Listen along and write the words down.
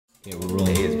Yeah, we're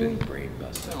rolling. A has been brain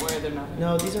busted. Don't worry, they're not.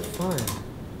 No, these are fun.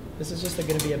 This is just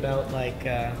going to be about like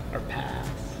our past,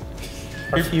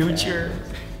 our future.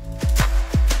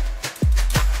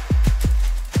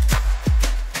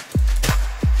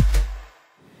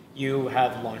 You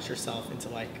have launched yourself into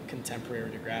like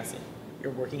contemporary Degrassi.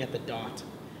 You're working at the Dot.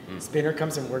 Spinner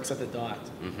comes and works at the Dot.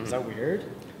 Is that weird?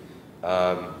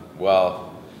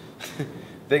 Well,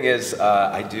 thing is,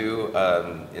 I do,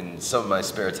 in some of my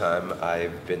spare time,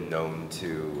 I've been known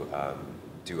to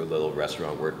do a little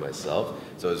restaurant work myself.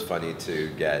 So it's funny to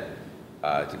get,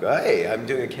 to go, hey, I'm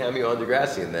doing a cameo on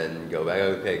Degrassi, and then go back,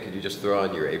 okay, could you just throw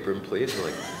on your apron, please? I'm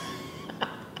like,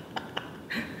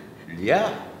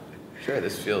 yeah, sure,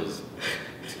 this feels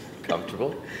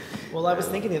comfortable. Well, I was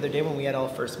thinking the other day when we had all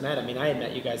first met, I mean, I had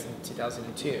met you guys in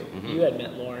 2002. You had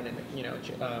met Lauren and, you know,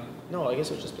 no, I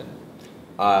guess it was just been...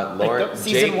 Lauren, like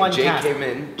season one Jake cast. came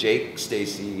in, Jake,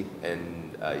 Stacy,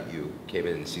 and you came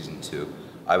in season 2.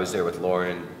 I was there with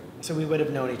Lauren. So we would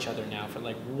have known each other now for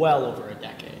like well over a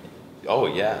decade. Oh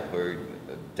yeah, we're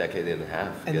a decade and a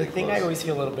half. And the thing I always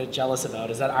feel a little bit jealous about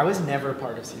is that I was never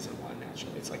part of season 1,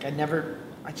 naturally. It's like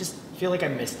I just feel like I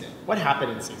missed it. What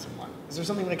happened in season 1? Is there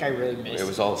something like I really missed? It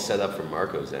was all set up for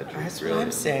Marco's entry. That's really. what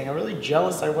I'm saying. I'm really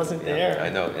jealous I wasn't there. I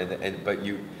know, but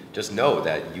you just know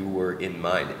that you were in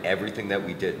mind. Everything that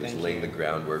we did was laying the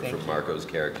groundwork for Marco's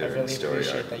character and story arc. I really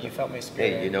appreciate that. You felt my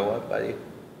spirit. Hey, you know what, buddy?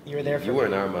 You were there for me. You were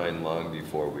in our mind long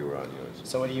before we were on yours.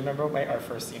 So do you remember what our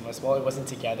first scene was? Well, it wasn't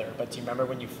together, but do you remember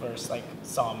when you first like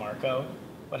saw Marco?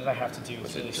 What did I have to do?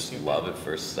 Was really it just stupid. love at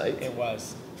first sight? It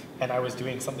was. And I was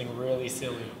doing something really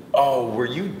silly. Oh, were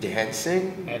you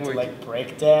dancing? I had to like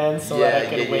break dance so that I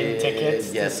could win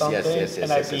tickets to something.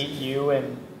 And I beat you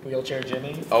and Wheelchair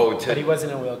Jimmy. Oh, but he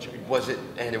wasn't in a wheelchair. Was it?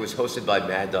 And it was hosted by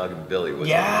Mad Dog and Billy. Was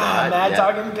it not? Mad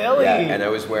Dog and Billy. Yeah, and I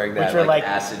was wearing that like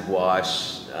acid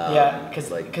wash.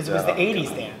 Because it was the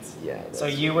 80s dance. Yeah. So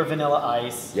you were Vanilla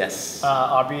Ice. Yes.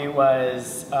 Aubrey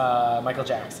was Michael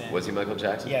Jackson. Was he Michael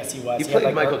Jackson? Yes, he was. He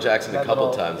played Michael Jackson a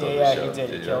couple times on the show. Yeah, he did.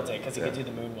 He killed it because he could do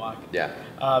the moonwalk. Yeah.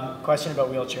 Question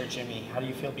about Wheelchair Jimmy. How do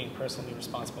you feel being personally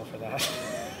responsible for that?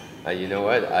 You know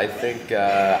what? I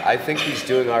think he's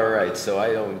doing all right, so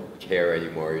I don't care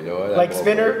anymore. You know what? Like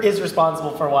Spinner is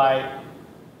responsible for why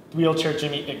Wheelchair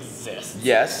Jimmy exists.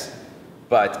 Yes.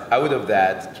 But out of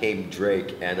that came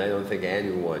Drake, and I don't think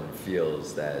anyone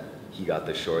feels that he got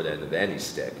the short end of any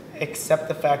stick. Except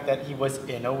the fact that he was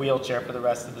in a wheelchair for the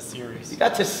rest of the series. He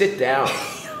got to sit down.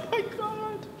 Oh my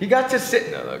God. He got to sit.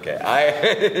 No,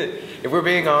 okay. If we're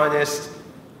being honest,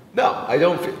 no, I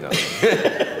don't feel. No.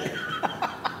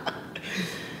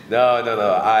 No.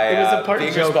 It was a part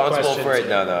being joke responsible for it. too.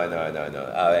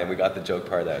 No. And we got the joke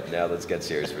part out. Now let's get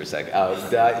serious for a second.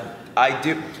 I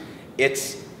do.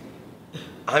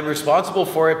 I'm responsible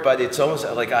for it, but it's almost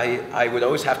like I would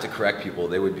always have to correct people.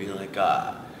 They would be like,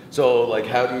 so like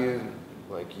how do you,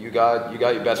 like you got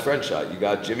your best friend shot, you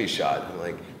got Jimmy's shot. I'm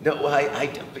like, no,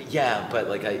 but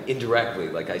like I indirectly,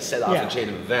 like I set off a chain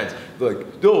of events.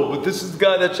 Like, no, but this is the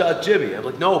guy that shot Jimmy. I'm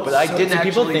like, no, but I didn't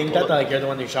actually. People think that like you're the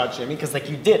one who shot Jimmy because like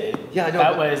you didn't. Yeah, I know.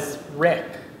 That was Rick.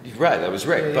 Right, that was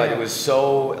Rick, but it was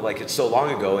so, like, it's so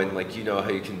long ago, and, like, you know how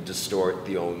you can distort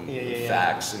the own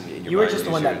facts in your mind. You were just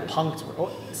the one that punked,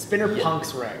 Spinner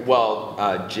punks Rick.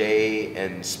 Well, Jay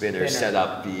and Spinner set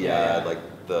up the, like,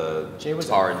 the Jay was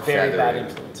tar a and very feather. bad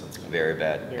influence on Spinner. Very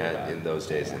bad, in those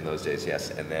days, yes.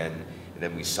 And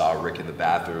then we saw Rick in the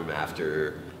bathroom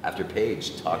after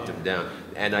Paige talked him down.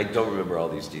 And I don't remember all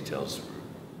these details.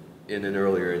 In an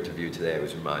earlier interview today, I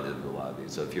was reminded of a lot of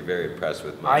these. So if you're very impressed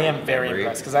with my I am very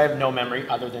impressed because I have no memory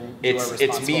other than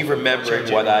it's me remembering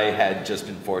what I had just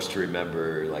been forced to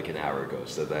remember like an hour ago.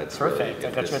 So that's perfect.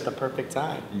 Really, I got you at the perfect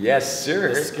time. Yes,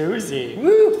 sir. The Scoozy.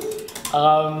 Woo.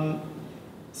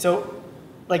 So,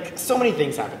 like, so many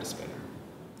things happen to Spinner.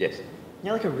 Yes.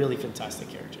 You're like a really fantastic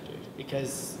character, dude,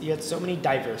 because you had so many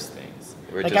diverse things.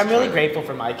 We're like, I'm really grateful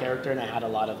for my character, and I had a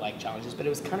lot of like challenges, but it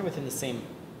was kind of within the same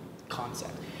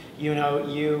concept. You know,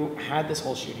 you had this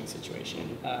whole shooting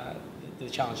situation, the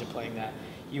challenge of playing that.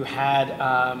 You had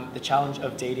the challenge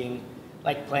of dating,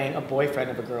 like playing a boyfriend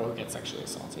of a girl who gets sexually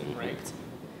assaulted and raped.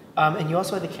 And you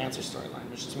also had the cancer storyline,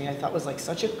 which to me I thought was like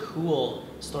such a cool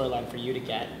storyline for you to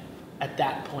get at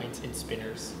that point in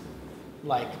Spinner's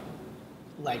like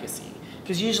legacy.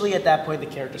 Because usually at that point the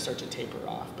characters start to taper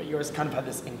off, but yours kind of had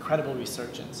this incredible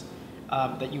resurgence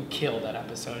that you killed that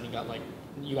episode. And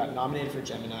you got nominated for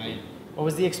Gemini. What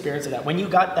was the experience of that? When you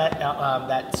got that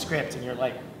that script and you're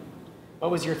like, what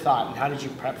was your thought and how did you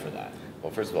prep for that?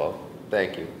 Well, first of all,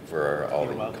 thank you for all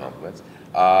the compliments.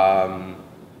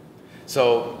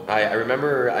 So I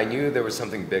remember I knew there was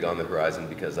something big on the horizon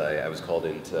because I was called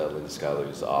into Linda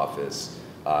Schuyler's office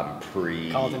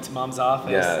Called into mom's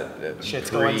office. Yeah, Shit's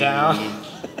going down.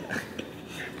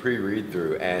 Pre-read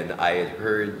through, and I had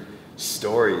heard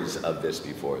stories of this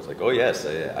before. It's like, oh yes,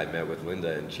 I met with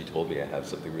Linda and she told me I have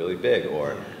something really big,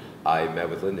 or I met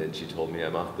with Linda and she told me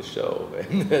I'm off the show.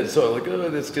 And so I'm like, oh,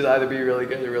 this could either be really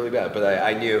good or really bad. But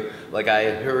I knew, like I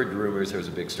had heard rumors there was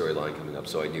a big storyline coming up,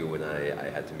 so I knew when I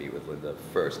had to meet with Linda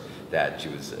first that she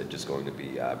was just going to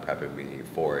be prepping me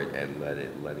for it and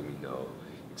letting me know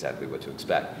exactly what to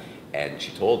expect. And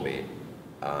she told me,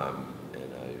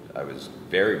 I was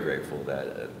very grateful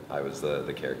that I was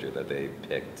the character that they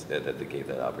picked, that they gave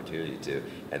that opportunity to.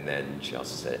 And then she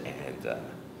also said, and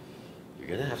you're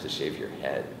gonna have to shave your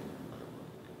head.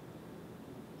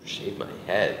 Shave my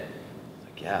head?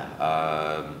 Like,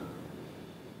 yeah.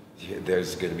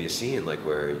 There's gonna be a scene like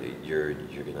where you're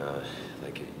gonna,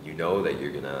 like, you know that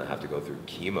you're gonna have to go through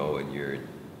chemo and you're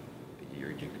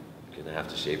gonna have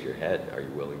to shave your head. Are you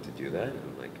willing to do that? And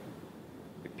I'm like,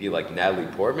 be like Natalie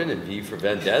Portman and V for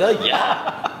Vendetta?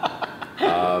 Yeah!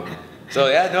 So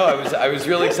yeah, no, I was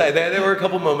really excited. There were a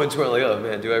couple moments where I'm like, oh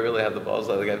man, do I really have the balls?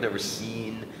 Like, I've never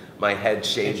seen my head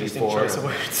shaved before. Interesting choice of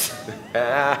words.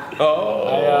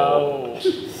 Oh!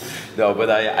 No, but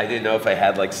I didn't know if I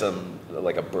had like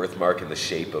like a birthmark in the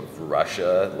shape of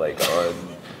Russia, like on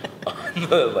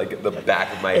the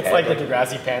back of my head. It's like the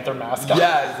Degrassi Panther mascot.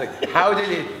 Yeah, it's like, how did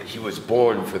it? He was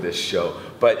born for this show,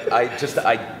 but I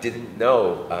didn't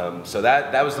know. So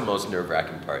that was the most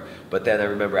nerve-wracking part. But then I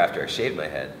remember after I shaved my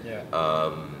head,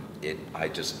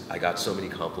 I got so many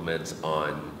compliments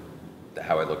on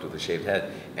how I looked with a shaved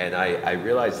head, and I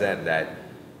realized then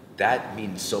that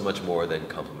means so much more than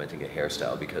complimenting a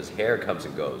hairstyle, because hair comes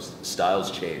and goes,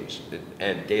 styles change,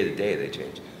 and day to day they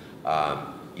change.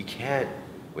 You can't.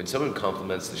 When someone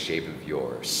compliments the shape of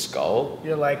your skull,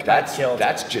 you're like, that's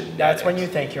genetic. That's when you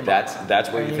thank your mom. That's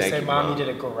when you thank say, your Mom, mom. you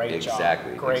did a great job.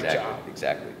 Exactly. Job.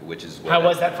 Exactly. Which is how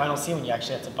was that final scene when you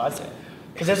actually had to buzz it?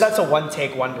 Because that's a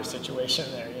one-take wonder situation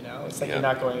there, you know? It's like you're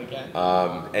not going again.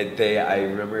 And I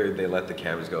remember they let the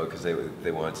cameras go because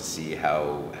they wanted to see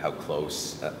how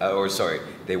close,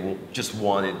 they just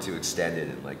wanted to extend it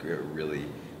and like really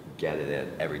get it at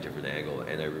every different angle.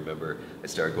 And I remember I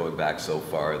started going back so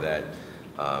far that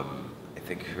I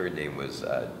think her name was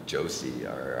Josie,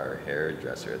 our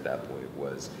hairdresser at that point,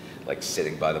 was like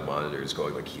sitting by the monitors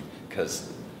going like,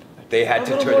 because they had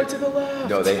to turn it to the left.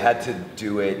 No, they had to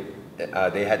do it.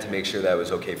 They had to make sure that it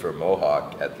was okay for a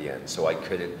mohawk at the end, so I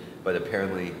couldn't. But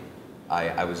apparently,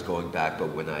 I was going back.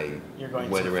 But when I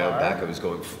went around back, I was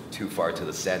going too far to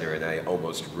the center, and I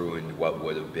almost ruined what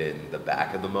would have been the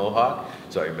back of the mohawk.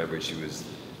 So I remember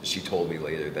she told me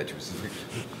later that she was like,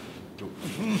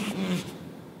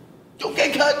 "Don't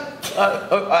get cut."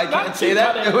 I can't say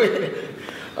that.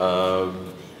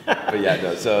 But yeah,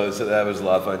 no. So that was a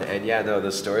lot of fun, and yeah, no. The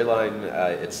storyline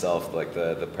itself, like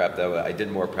the prep, I did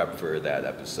more prep for that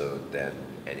episode than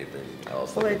anything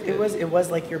else. Well, it was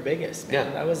like your biggest. Man.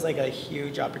 Yeah, that was like a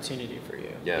huge opportunity for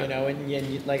you. Yeah, you know, and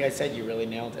you, like I said, you really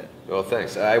nailed it. Well,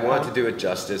 thanks. I wanted to do it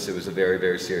justice. It was a very,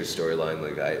 very serious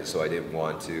storyline. So I didn't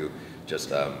want to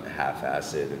just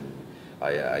half-ass it. And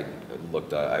I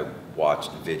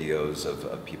watched videos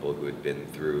of people who had been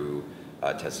through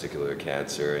testicular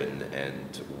cancer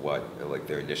and what like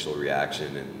their initial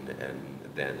reaction and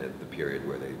then at the period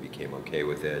where they became okay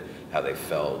with it, how they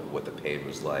felt, what the pain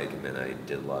was like, and then I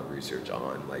did a lot of research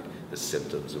on like the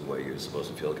symptoms and what you're supposed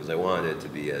to feel, because I wanted it to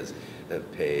be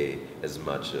pay as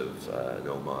much of an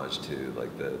homage to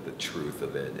like the truth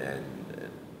of it and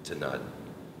to not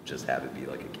just have it be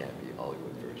like a campy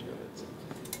Hollywood version of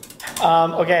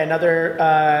it. Okay,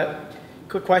 another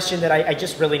quick question that I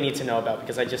just really need to know about,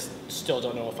 because I just still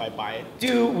don't know if I buy it.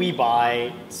 Do we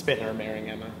buy Spinner marrying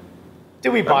Emma?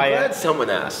 Do we buy I'm glad it? someone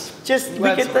asked.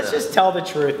 Let's just tell the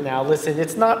truth now. Listen,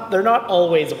 they're not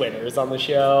always winners on the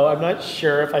show. I'm not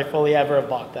sure if I fully ever have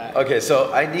bought that. Okay,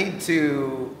 so I need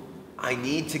to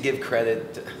give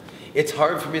credit. It's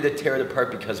hard for me to tear it apart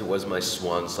because it was my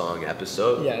swan song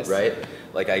episode, yes. Right?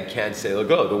 Like I can't say like,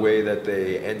 oh, the way that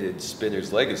they ended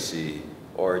Spinner's legacy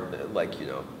or like, you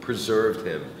know, preserved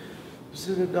him was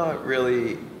not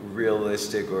really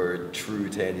realistic or true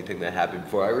to anything that happened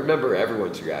before. I remember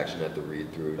everyone's reaction at the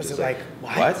read-through. Was it like,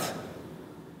 what?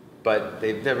 But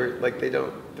they've never, like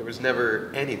there was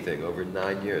never anything over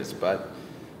 9 years. But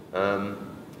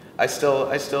I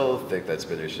still think that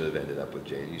Spinner should have ended up with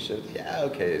Jane.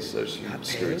 Okay, so she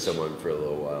screwed someone for a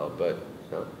little while, but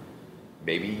you know,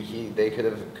 maybe they could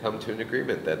have come to an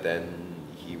agreement that then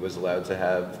he was allowed to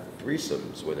have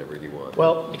threesomes whenever he wanted.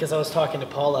 Well, because I was talking to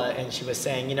Paula and she was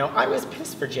saying, you know, I was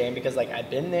pissed for Jane because like I'd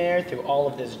been there through all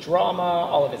of this drama,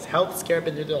 all of his health scare,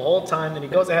 been through the whole time, then he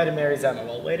goes ahead and marries Emma.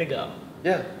 Well, way to go.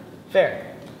 Yeah.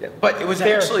 Fair. Yeah. But it was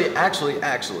Fair.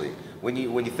 actually, when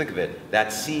you think of it,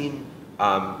 that scene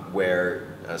where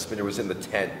Spinner was in the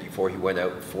tent before he went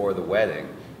out for the wedding,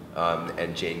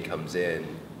 and Jane comes in,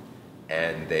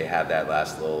 and they have that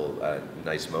last little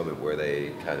nice moment where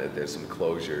they kind of, there's some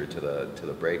closure to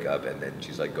the breakup, and then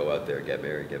she's like, go out there, get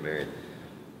married, get married.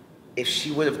 If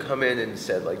she would have come in and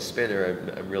said like,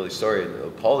 Spinner, I'm really sorry, and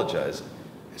apologize,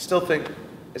 I still think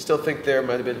there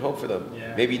might have been hope for them.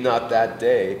 Yeah. Maybe not that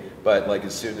day, but like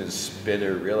as soon as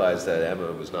Spinner realized that Emma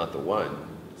was not the one.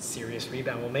 Serious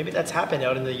rebound. Well, maybe that's happened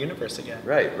out in the universe again.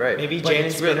 Right. Maybe But Jane and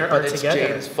it's Spinner but are it's together.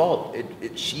 Jane's fault.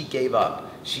 She gave up.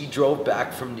 She drove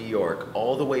back from New York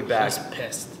all the way back. He's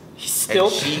pissed. He's still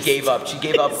and she pissed. gave up. She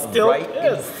gave up Still right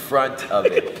in pissed. front of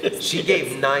it. She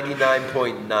gave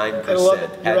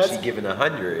 99.9%. Had she given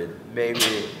 100, maybe.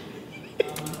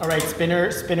 All right,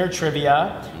 spinner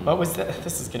trivia. What was the?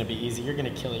 This is gonna be easy. You're gonna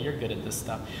kill it. You're good at this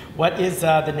stuff. What is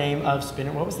the name of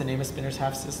Spinner? What was the name of Spinner's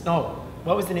half sister? No.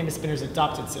 What was the name of Spinner's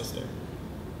adopted sister?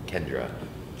 Kendra.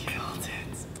 Killed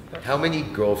it. How many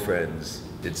girlfriends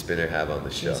did Spinner have on the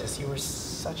show? Jesus, you were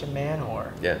such a man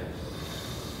whore. Yeah.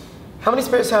 How many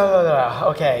Spinners have?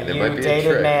 Okay, And there you might be a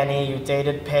dated trick. Manny, you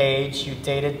dated Paige, you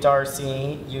dated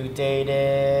Darcy, you dated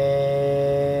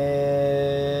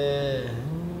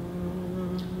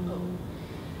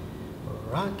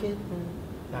Rocket.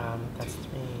 That's 3.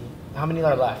 How many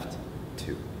are left?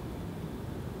 2.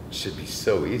 Should be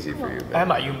so easy for you,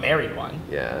 man. Emma, you married one.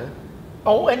 Yeah.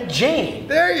 Oh, and Jane.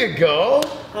 There you go.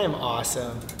 I am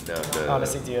awesome. No.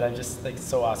 Honestly, dude, I'm just like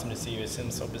so awesome to see you. It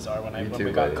seems so bizarre when You when too,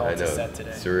 we got buddy. called I know. to set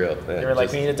today. Surreal. Yeah, They were like,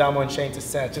 just- we need Adamo and Shane to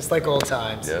set, just like old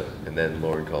times. Yeah, and then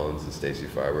Lauren Collins and Stacey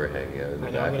Farber hanging out in the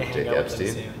I know, I'm back gonna with hang Jake out with them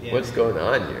Epstein. soon, yeah. What's going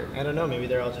on here? I don't know. Maybe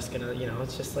they're all just gonna,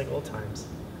 it's just like old times.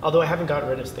 Although I haven't gotten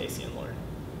rid of Stacey and Lauren.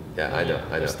 Yeah, I know.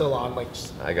 They're still on, like.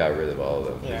 I got rid of all of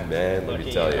them. Yeah. Man, let me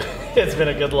Lucky tell you. It's been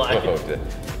a good life.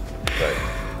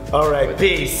 But, All right,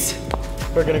 peace.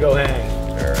 We're gonna go hang.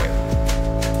 all right.